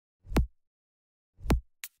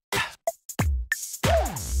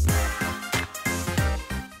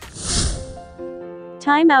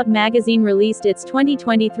Time Out magazine released its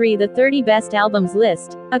 2023 The 30 Best Albums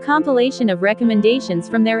list, a compilation of recommendations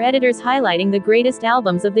from their editors highlighting the greatest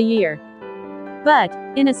albums of the year. But,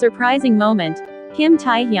 in a surprising moment, Kim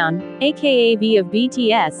Taehyung, aka V of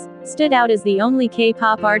BTS, stood out as the only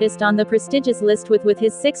K-pop artist on the prestigious list with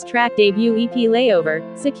his 6-track debut EP Layover,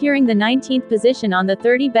 securing the 19th position on the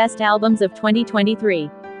 30 Best Albums of 2023.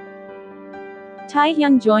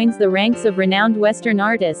 Taehyung joins the ranks of renowned Western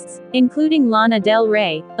artists, including Lana Del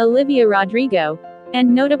Rey, Olivia Rodrigo,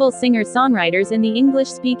 and notable singer-songwriters in the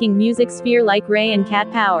English-speaking music sphere like Ray and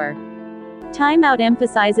Cat Power. Time Out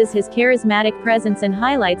emphasizes his charismatic presence and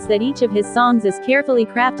highlights that each of his songs is carefully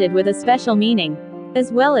crafted with a special meaning.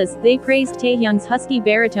 As well as, they praised Taehyung's husky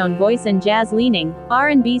baritone voice and jazz-leaning,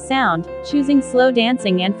 R&B sound, choosing Slow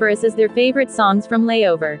Dancing and For Us as their favorite songs from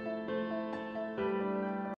Layover.